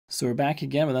So we're back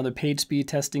again with another page speed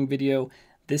testing video.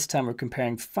 This time we're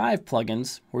comparing 5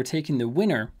 plugins. We're taking the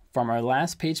winner from our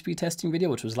last page speed testing video,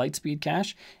 which was Lightspeed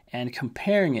Cache, and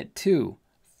comparing it to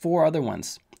 4 other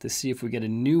ones to see if we get a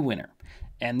new winner.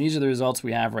 And these are the results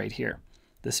we have right here.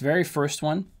 This very first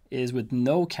one is with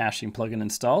no caching plugin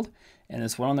installed, and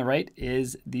this one on the right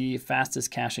is the fastest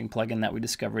caching plugin that we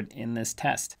discovered in this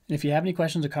test. And if you have any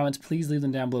questions or comments, please leave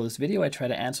them down below this video. I try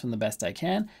to answer them the best I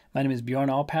can. My name is Bjorn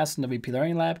Allpass from WP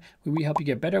Learning Lab, where we help you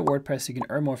get better at WordPress so you can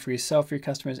earn more for yourself, for your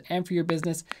customers, and for your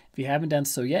business. If you haven't done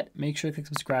so yet, make sure to click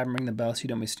subscribe and ring the bell so you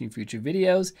don't miss any future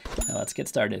videos. Now let's get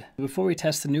started. Before we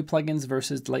test the new plugins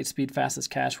versus the Lightspeed Fastest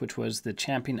Cache, which was the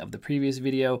champion of the previous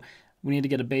video, we need to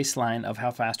get a baseline of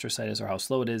how fast our site is or how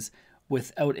slow it is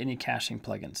without any caching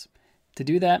plugins. To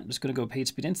do that, I'm just going to go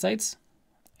PageSpeed Insights,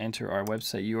 enter our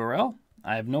website URL.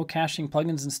 I have no caching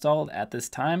plugins installed at this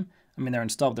time. I mean, they're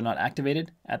installed, they're not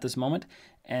activated at this moment.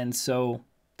 And so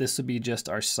this will be just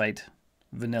our site,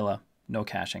 vanilla, no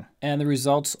caching. And the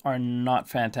results are not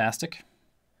fantastic.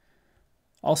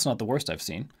 Also not the worst I've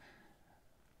seen.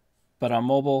 But on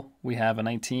mobile, we have a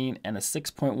 19 and a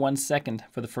 6.1 second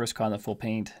for the first content full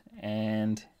paint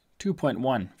and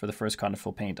 2.1 for the first content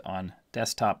full paint on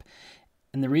desktop.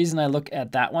 And the reason I look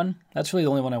at that one, that's really the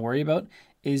only one I worry about,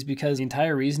 is because the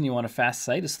entire reason you want a fast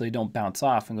site is so they don't bounce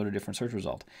off and go to a different search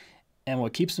result. And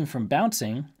what keeps them from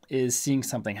bouncing is seeing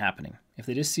something happening. If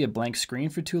they just see a blank screen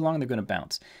for too long, they're going to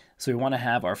bounce. So we want to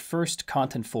have our first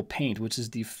content full paint, which is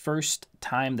the first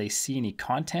time they see any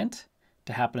content,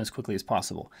 to happen as quickly as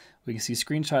possible. We can see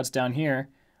screenshots down here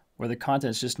where the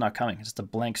content is just not coming. It's just a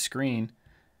blank screen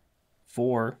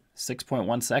for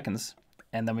 6.1 seconds,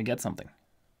 and then we get something.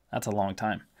 That's a long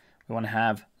time. We want to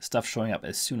have stuff showing up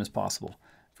as soon as possible.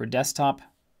 For desktop,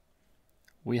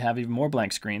 we have even more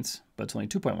blank screens, but it's only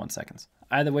 2.1 seconds.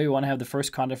 Either way, we want to have the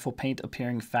first content full paint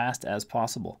appearing fast as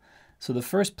possible. So the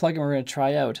first plugin we're going to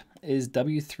try out is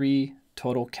W3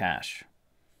 Total Cache.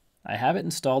 I have it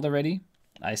installed already.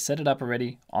 I set it up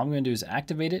already. All I'm going to do is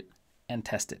activate it and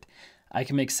test it. I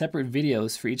can make separate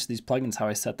videos for each of these plugins, how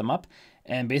I set them up.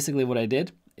 And basically what I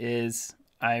did is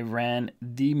I ran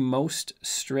the most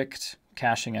strict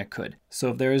caching I could. So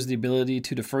if there is the ability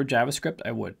to defer JavaScript,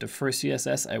 I would. Defer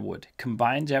CSS, I would.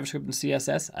 Combine JavaScript and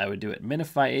CSS, I would do it.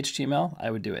 Minify HTML, I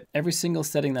would do it. Every single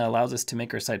setting that allows us to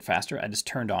make our site faster, I just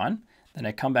turned on. Then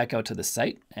I come back out to the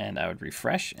site and I would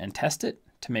refresh and test it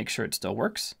to make sure it still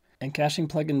works. And caching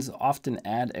plugins often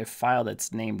add a file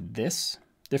that's named this.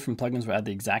 Different plugins will add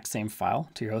the exact same file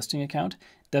to your hosting account.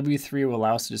 W3 will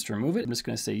allow us to just remove it. I'm just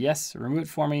going to say yes, remove it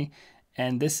for me.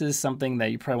 And this is something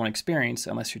that you probably won't experience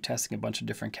unless you're testing a bunch of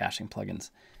different caching plugins.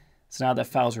 So now that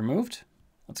file is removed,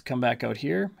 let's come back out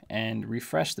here and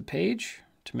refresh the page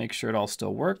to make sure it all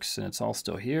still works and it's all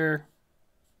still here.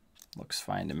 Looks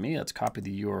fine to me. Let's copy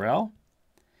the URL.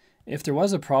 If there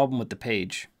was a problem with the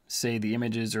page, say the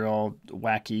images are all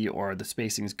wacky or the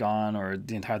spacing's gone or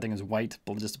the entire thing is white,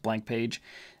 but just a blank page,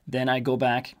 then I go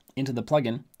back into the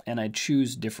plugin and I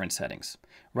choose different settings.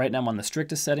 Right now I'm on the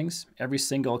strictest settings. Every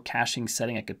single caching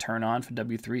setting I could turn on for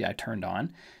W3, I turned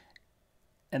on.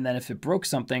 And then if it broke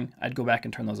something, I'd go back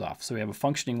and turn those off. So we have a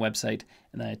functioning website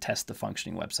and then I test the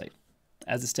functioning website.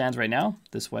 As it stands right now,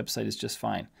 this website is just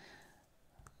fine.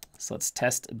 So let's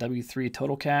test W3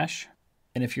 Total Cache.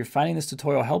 And if you're finding this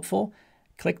tutorial helpful,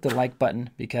 click the like button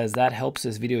because that helps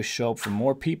this video show up for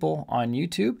more people on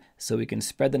YouTube so we can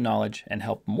spread the knowledge and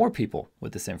help more people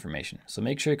with this information. So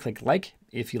make sure to click like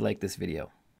if you like this video.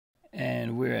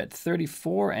 And we're at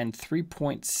 34 and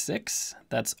 3.6.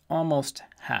 That's almost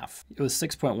half. It was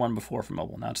 6.1 before for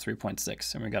mobile. Now it's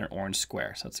 3.6 and we got an orange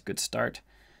square. So that's a good start.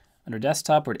 Under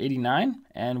desktop, we're at 89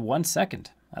 and 1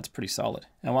 second. That's pretty solid.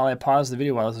 And while I paused the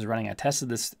video while this was running, I tested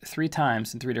this 3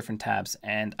 times in 3 different tabs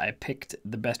and I picked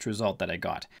the best result that I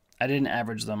got. I didn't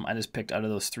average them. I just picked out of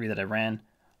those 3 that I ran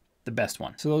the best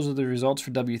one. So those are the results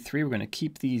for W3. We're going to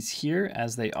keep these here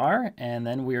as they are. And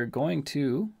then we are going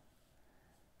to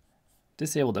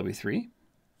disable W3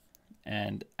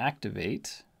 and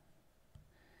activate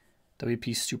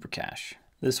WP Super Cache.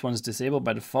 This one's disabled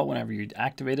by default whenever you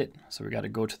activate it. So we got to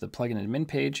go to the plugin admin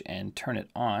page and turn it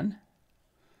on.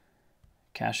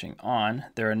 Caching on.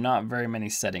 There are not very many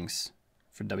settings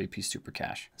for WP Super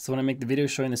Cache. So when I make the video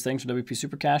showing the settings for WP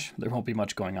Super Cache, there won't be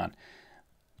much going on.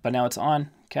 But now it's on.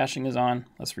 Caching is on.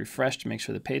 Let's refresh to make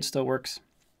sure the page still works.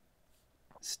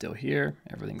 Still here.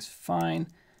 Everything's fine.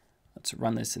 Let's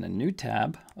run this in a new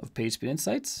tab of PageSpeed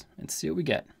Insights and see what we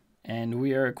get. And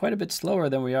we are quite a bit slower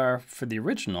than we are for the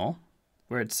original.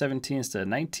 We're at 17 instead of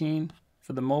 19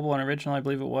 for the mobile and original, I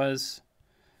believe it was.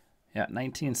 Yeah,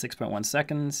 19, 6.1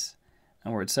 seconds.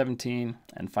 and we're at 17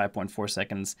 and 5.4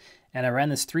 seconds. And I ran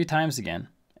this 3 times again,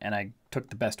 and I took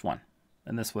the best one.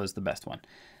 And this was the best one.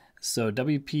 So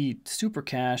WP Super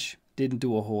Cache didn't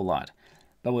do a whole lot.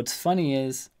 But what's funny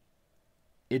is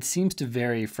it seems to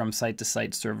vary from site to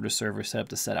site, server to server, setup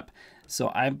to setup.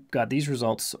 So I've got these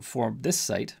results for this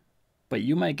site, but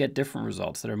you might get different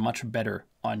results that are much better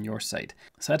on your site.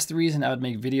 So that's the reason I would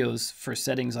make videos for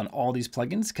settings on all these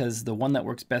plugins, because the one that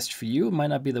works best for you might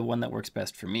not be the one that works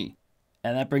best for me.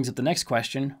 And that brings up the next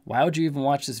question. Why would you even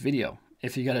watch this video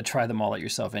if you got to try them all out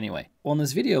yourself anyway? Well, in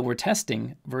this video, we're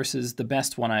testing versus the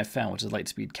best one I've found, which is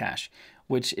Lightspeed Cache,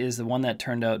 which is the one that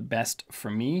turned out best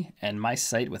for me and my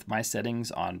site with my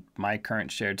settings on my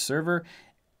current shared server.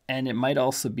 And it might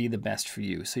also be the best for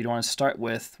you. So you don't want to start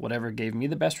with whatever gave me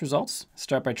the best results.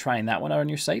 Start by trying that one out on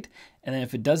your site. And then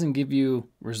if it doesn't give you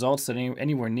results that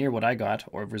anywhere near what I got,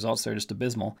 or results that are just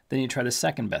abysmal, then you try the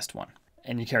second best one.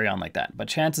 And you carry on like that. But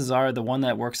chances are the one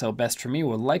that works out best for me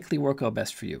will likely work out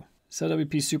best for you. So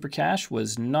WP Super Cache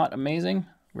was not amazing.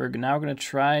 We're now going to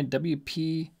try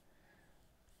WP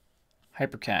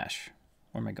Hypercache.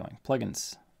 Where am I going?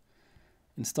 Plugins.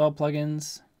 Install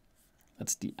plugins.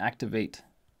 Let's deactivate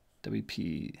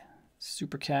WP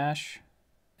Super Cache.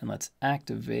 And let's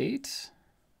activate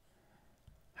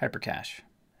Hypercache.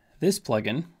 This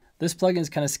plugin is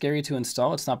kind of scary to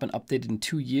install. It's not been updated in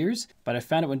 2 years, but I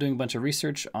found it when doing a bunch of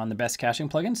research on the best caching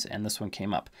plugins, and this one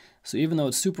came up. So even though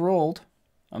it's super old,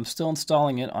 I'm still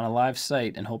installing it on a live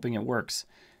site and hoping it works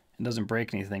and doesn't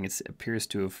break anything. It appears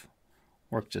to have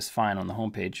worked just fine on the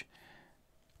homepage.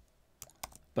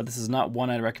 But this is not one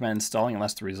I'd recommend installing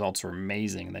unless the results are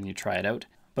amazing. Then you try it out.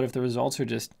 But if the results are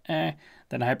just then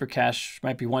Hypercache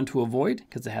might be one to avoid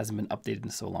because it hasn't been updated in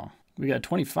so long. We got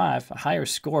 25, a higher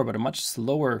score, but a much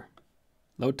slower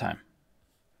load time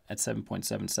at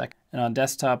 7.7 seconds. And on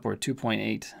desktop, we're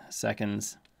 2.8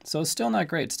 seconds. So it's still not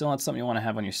great. Still not something you want to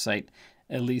have on your site,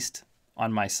 at least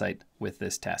on my site with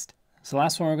this test. So the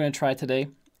last one we're going to try today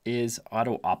is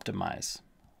Auto Optimize.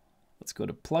 Let's go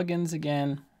to Plugins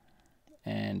again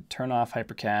and turn off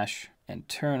Hypercache and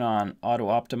turn on Auto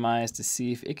Optimize to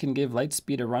see if it can give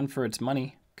Lightspeed a run for its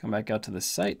money. Come back out to the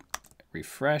site,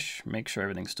 refresh, make sure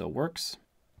everything still works.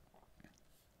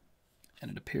 And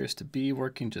it appears to be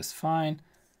working just fine.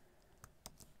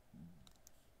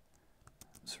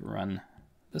 Let's run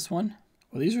this one.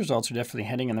 Well, these results are definitely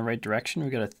heading in the right direction. We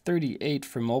got a 38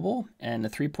 for mobile and a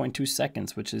 3.2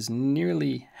 seconds, which is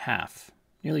nearly half,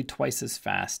 nearly twice as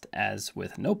fast as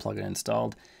with no plugin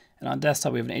installed. And on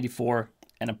desktop, we have an 84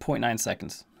 and a 0.9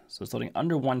 seconds. So it's loading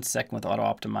under 1 second with Auto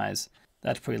Optimize.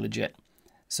 That's pretty legit.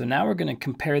 So now we're going to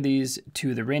compare these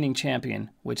to the reigning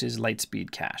champion, which is Lightspeed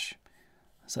Cache.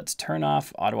 So let's turn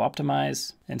off Auto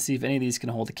Optimize and see if any of these can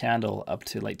hold a candle up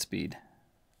to Lightspeed.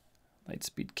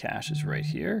 Lightspeed Cache is right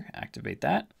here. Activate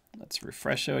that. Let's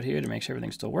refresh out here to make sure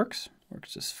everything still works.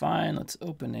 Works just fine. Let's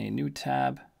open a new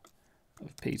tab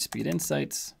of PageSpeed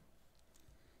Insights.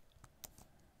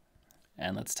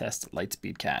 And let's test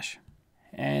Lightspeed Cache.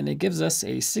 And it gives us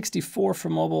a 64 for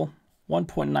mobile,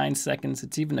 1.9 seconds.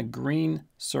 It's even a green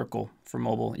circle for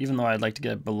mobile, even though I'd like to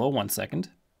get it below 1 second.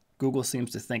 Google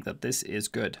seems to think that this is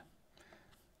good.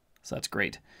 So that's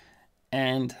great.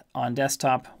 And on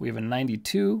desktop, we have a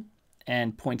 92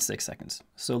 and 0.6 seconds.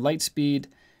 So Lightspeed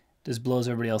just blows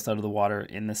everybody else out of the water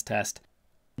in this test.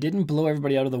 It didn't blow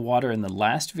everybody out of the water in the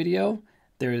last video.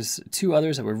 There's 2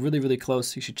 others that were really, really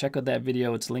close. You should check out that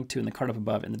video. It's linked to in the card up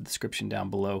above in the description down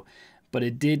below. But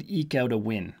it did eke out a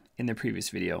win in the previous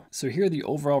video. So here are the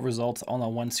overall results all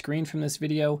on one screen from this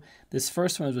video. This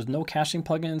first one was with no caching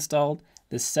plugin installed.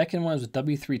 The second one is with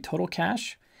W3 Total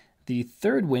Cache. The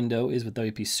third window is with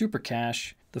WP Super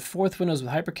Cache. The fourth window is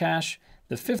with Hypercache.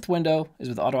 The fifth window is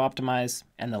with Auto Optimize.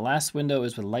 And the last window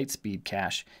is with Lightspeed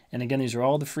Cache. And again, these are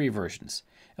all the free versions.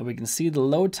 And we can see the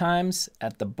load times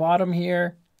at the bottom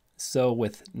here. So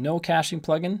with no caching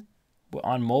plugin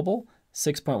on mobile,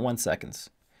 6.1 seconds.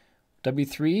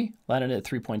 W3 landed at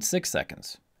 3.6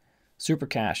 seconds. Super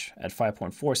Cache at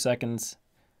 5.4 seconds.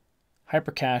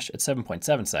 Hypercache at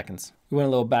 7.7 seconds. We went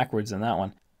a little backwards in that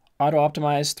one. Auto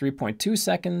Optimize 3.2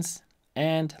 seconds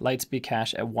and Lightspeed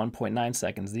Cache at 1.9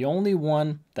 seconds. The only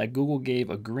one that Google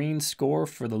gave a green score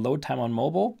for the load time on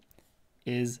mobile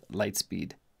is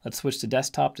Lightspeed. Let's switch to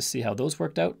desktop to see how those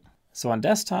worked out. So on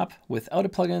desktop, without a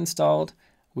plugin installed,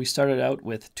 we started out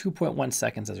with 2.1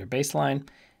 seconds as our baseline.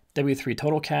 W3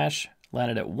 Total Cache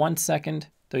landed at 1 second.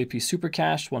 WP Super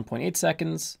Cache 1.8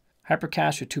 seconds.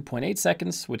 Hypercache at 2.8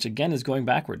 seconds, which again is going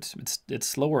backwards. It's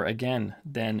slower again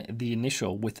than the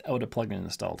initial without a plugin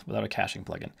installed, without a caching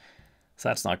plugin. So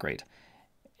that's not great.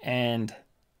 And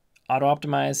Auto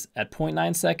Optimize at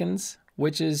 0.9 seconds,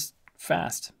 which is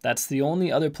fast. That's the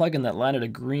only other plugin that landed a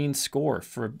green score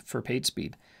for page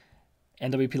speed.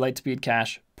 NWP Lightspeed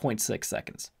Cache, 0.6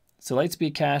 seconds. So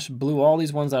Lightspeed Cache blew all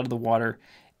these ones out of the water.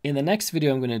 In the next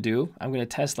video I'm going to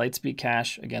test Lightspeed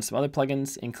Cache against some other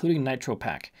plugins, including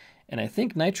NitroPack. And I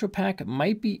think NitroPack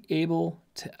might be able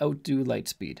to outdo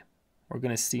Lightspeed. We're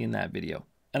going to see in that video.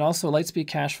 And also Lightspeed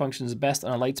Cache functions best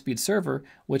on a Lightspeed server,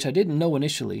 which I didn't know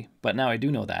initially, but now I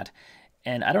do know that.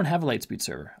 And I don't have a Lightspeed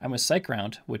server. I'm with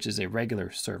SiteGround, which is a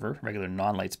regular server, regular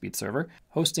non-Lightspeed server.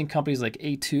 Hosting companies like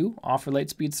A2 offer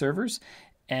Lightspeed servers,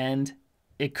 and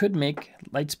it could make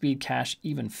Lightspeed Cache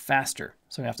even faster.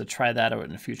 So I'm going to have to try that out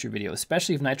in a future video,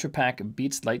 especially if NitroPack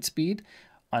beats Lightspeed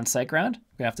on SiteGround.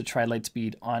 We're going to have to try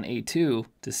Lightspeed on A2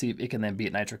 to see if it can then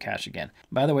beat NitroCache again.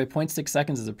 By the way, 0.6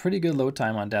 seconds is a pretty good load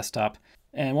time on desktop,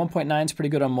 and 1.9 is pretty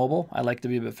good on mobile. I like to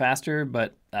be a bit faster,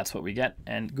 but that's what we get.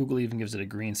 And Google even gives it a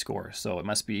green score, so it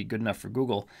must be good enough for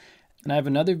Google. And I have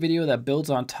another video that builds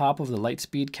on top of the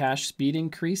Lightspeed Cache speed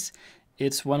increase.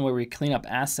 It's one where we clean up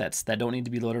assets that don't need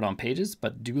to be loaded on pages,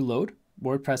 but do load.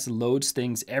 WordPress loads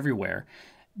things everywhere,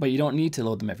 but you don't need to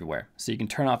load them everywhere. So you can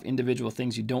turn off individual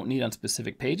things you don't need on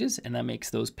specific pages, and that makes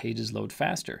those pages load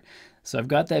faster. So I've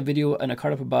got that video in a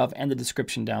card up above and the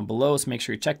description down below, so make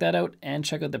sure you check that out, and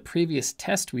check out the previous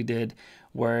test we did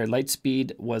where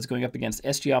Lightspeed was going up against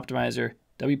SG Optimizer,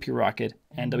 WP Rocket,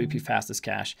 and WP Fastest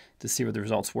Cache to see what the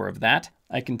results were of that.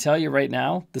 I can tell you right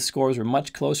now, the scores were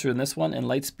much closer than this one, and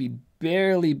Lightspeed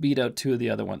barely beat out two of the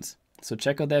other ones. So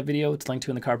check out that video. It's linked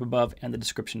to in the card up above and the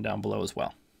description down below as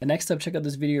well. And next up, check out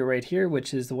this video right here,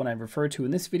 which is the one I referred to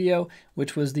in this video,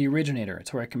 which was the originator.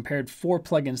 It's where I compared 4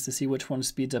 plugins to see which one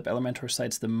speeds up Elementor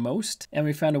sites the most. And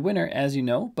we found a winner, as you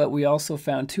know, but we also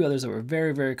found 2 others that were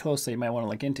very, very close that you might want to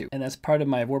look into. And that's part of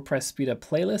my WordPress Speed Up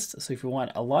playlist. So if you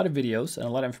want a lot of videos and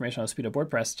a lot of information on Speed Up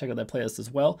WordPress, check out that playlist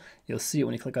as well. You'll see it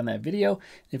when you click on that video.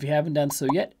 If you haven't done so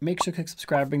yet, make sure to click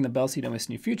subscribe, ring the bell so you don't miss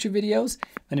any future videos.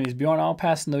 My name is Bjorn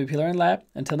Allpass in the WP Learning Lab.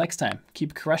 Until next time,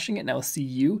 keep crushing it, and I will see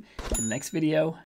you in the next video.